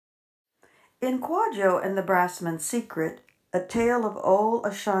In Kwajo and the Brassman's Secret, a tale of old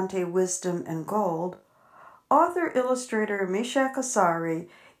Ashanti wisdom and gold, author-illustrator Meshack Asare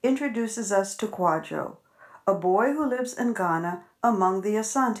introduces us to Kwajo, a boy who lives in Ghana among the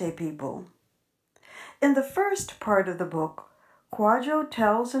Asante people. In the first part of the book, Kwajo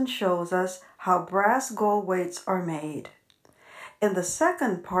tells and shows us how brass gold weights are made. In the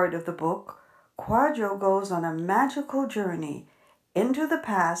second part of the book, Kwajo goes on a magical journey into the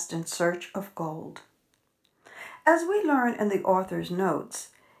past in search of gold. As we learn in the author's notes,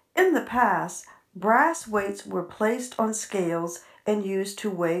 in the past, brass weights were placed on scales and used to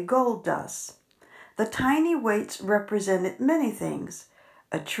weigh gold dust. The tiny weights represented many things: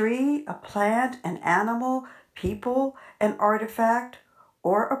 a tree, a plant, an animal, people, an artifact,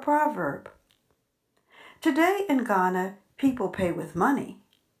 or a proverb. Today in Ghana, people pay with money,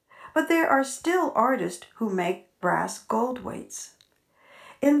 but there are still artists who make brass gold weights.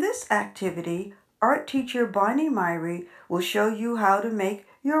 In this activity, art teacher Myhre will show you how to make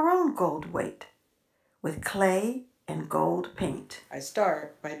your own gold weight with clay and gold paint. I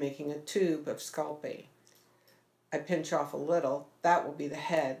start by making a tube of sculpey. I pinch off a little, that will be the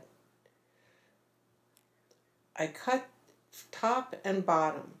head. I cut top and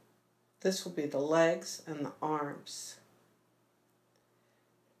bottom. This will be the legs and the arms.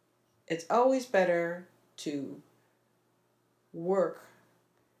 It's always better to work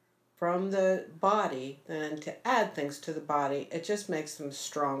from the body than to add things to the body. It just makes them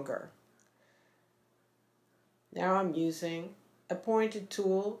stronger. Now I'm using a pointed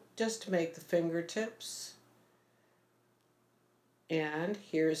tool just to make the fingertips. And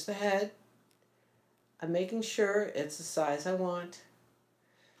here's the head. I'm making sure it's the size I want.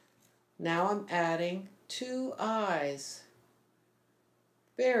 Now I'm adding 2 eyes,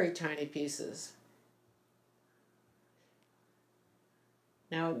 very tiny pieces.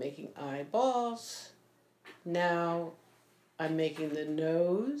 Now I'm making eyeballs. Now I'm making the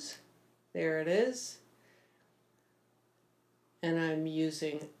nose. There it is. And I'm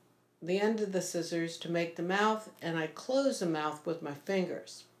using the end of the scissors to make the mouth, and I close the mouth with my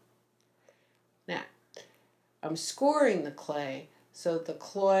fingers. Now, I'm scoring the clay so the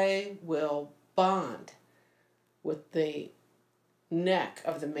clay will bond with the neck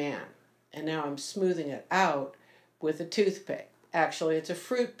of the man. And now I'm smoothing it out with a toothpick. Actually, it's a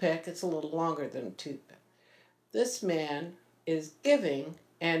fruit pick. It's a little longer than a toothpick. This man is giving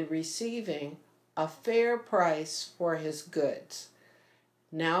and receiving a fair price for his goods.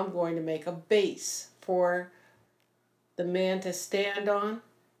 Now I'm going to make a base for the man to stand on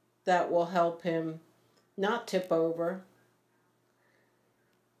that will help him not tip over.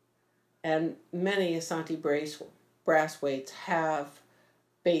 And many Asante brass weights have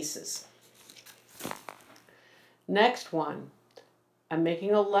bases. Next one, I'm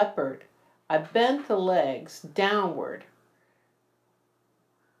making a leopard. I bent the legs downward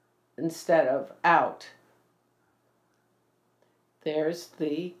instead of out. There's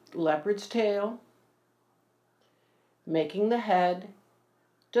the leopard's tail, making the head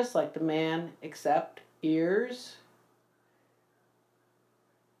just like the man, except ears.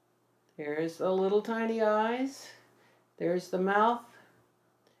 There's the little tiny eyes. There's the mouth.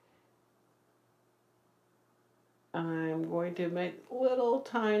 I'm going to make little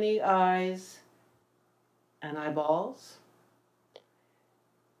tiny eyes and eyeballs.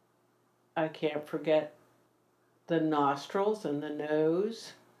 I can't forget the nostrils and the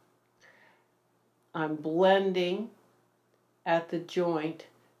nose. I'm blending at the joint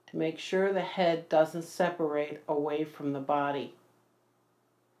to make sure the head doesn't separate away from the body.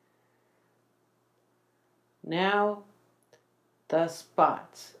 Now, the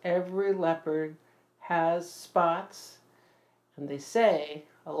spots. Every leopard has spots, and they say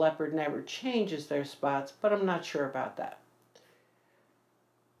a leopard never changes their spots, but I'm not sure about that.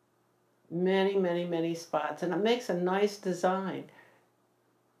 Many, many, many spots, and it makes a nice design.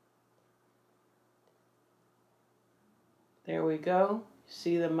 There we go.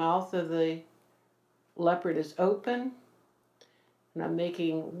 See, the mouth of the leopard is open, and I'm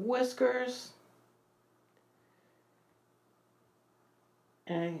making whiskers,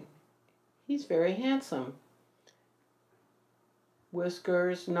 and he's very handsome.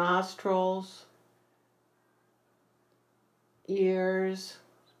 Whiskers, nostrils, ears,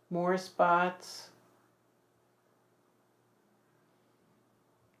 more spots.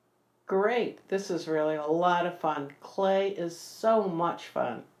 Great. This is really a lot of fun. Clay is so much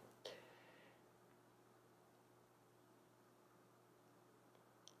fun.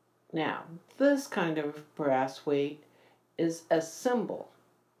 Now, this kind of brass weight is a symbol.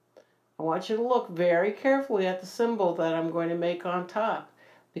 I want you to look very carefully at the symbol that I'm going to make on top.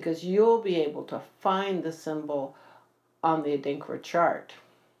 because you'll be able to find the symbol on the Adinkra chart.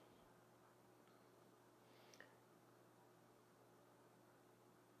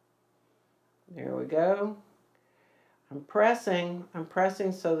 There we go. I'm pressing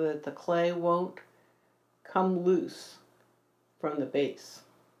so that the clay won't come loose from the base.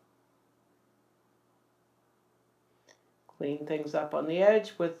 Clean things up on the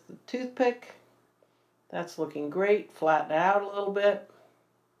edge with the toothpick. That's looking great. Flatten it out a little bit.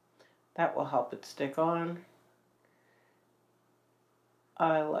 That will help it stick on.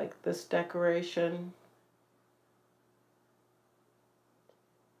 I like this decoration.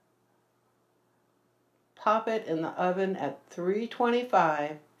 Pop it in the oven at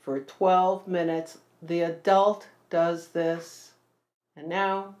 325 for 12 minutes. The adult does this. And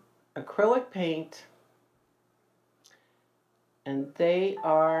now, acrylic paint. And they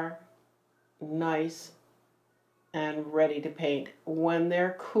are nice and ready to paint when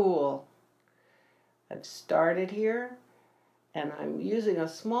they're cool. I've started here, and I'm using a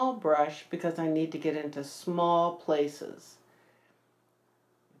small brush because I need to get into small places.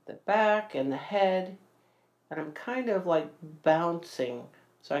 The back and the head. And I'm kind of like bouncing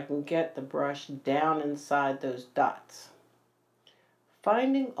so I can get the brush down inside those dots.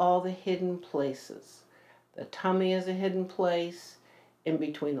 Finding all the hidden places. The tummy is a hidden place. In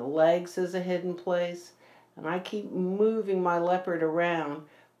between the legs is a hidden place. And I keep moving my leopard around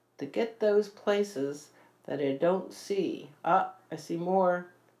to get those places that I don't see. Ah, I see more.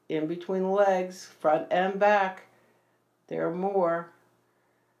 In between the legs, front and back. There are more.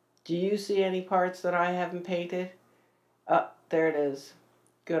 Do you see any parts that I haven't painted? There it is.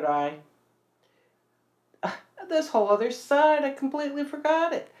 Good eye. This whole other side, I completely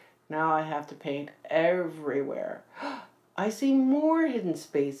forgot it. Now I have to paint everywhere. I see more hidden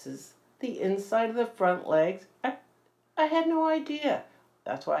spaces. The inside of the front legs. I had no idea.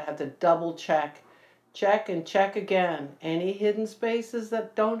 That's why I had to double check. Check and check again. Any hidden spaces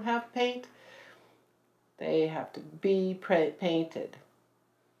that don't have paint, they have to be painted.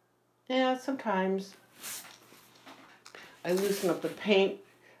 Yeah, sometimes I loosen up the paint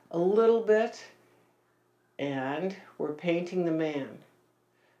a little bit, and we're painting the man.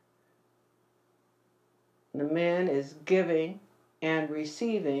 The man is giving and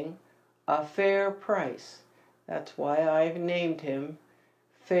receiving a fair price. That's why I've named him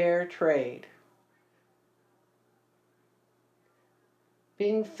Fair Trade.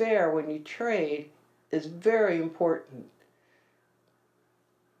 Being fair when you trade is very important.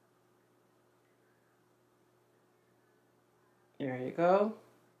 There you go.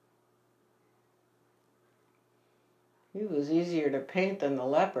 He was easier to paint than the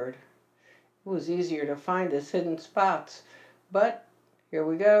leopard. It was easier to find his hidden spots. But here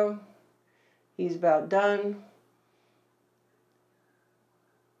we go. He's about done.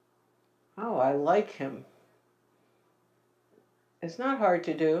 Oh, I like him. It's not hard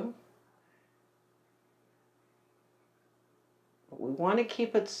to do. But we want to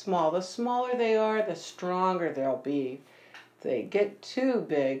keep it small. The smaller they are, the stronger they'll be. If they get too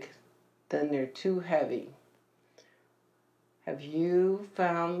big, then they're too heavy. Have you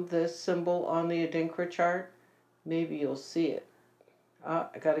found this symbol on the Adinkra chart? Maybe you'll see it. I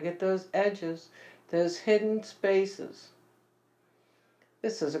got to get those edges, those hidden spaces.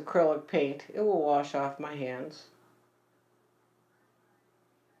 This is acrylic paint. It will wash off my hands.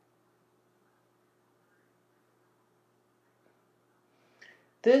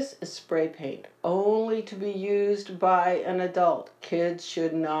 This is spray paint, only to be used by an adult. Kids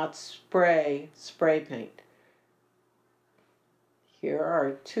should not spray paint. Here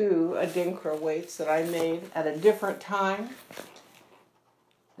are two Adinkra weights that I made at a different time.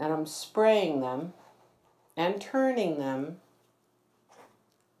 And I'm spraying them and turning them.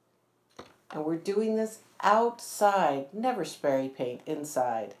 And we're doing this outside. Never spray paint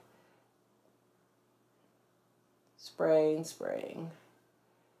inside. Spraying, spraying.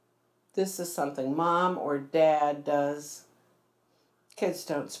 This is something mom or dad does. Kids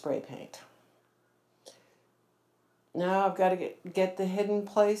don't spray paint. Now I've got to get the hidden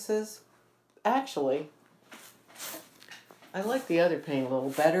places. Actually, I like the other paint a little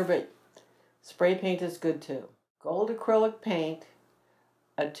better, but spray paint is good too. Gold acrylic paint,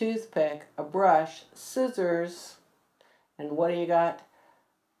 a toothpick, a brush, scissors, and what do you got?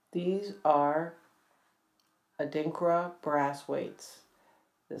 These are Adinkra brass weights.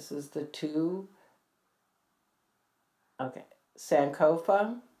 This is the two,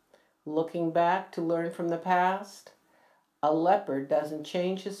 Sankofa, looking back to learn from the past, a leopard doesn't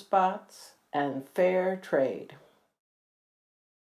change his spots, and fair trade.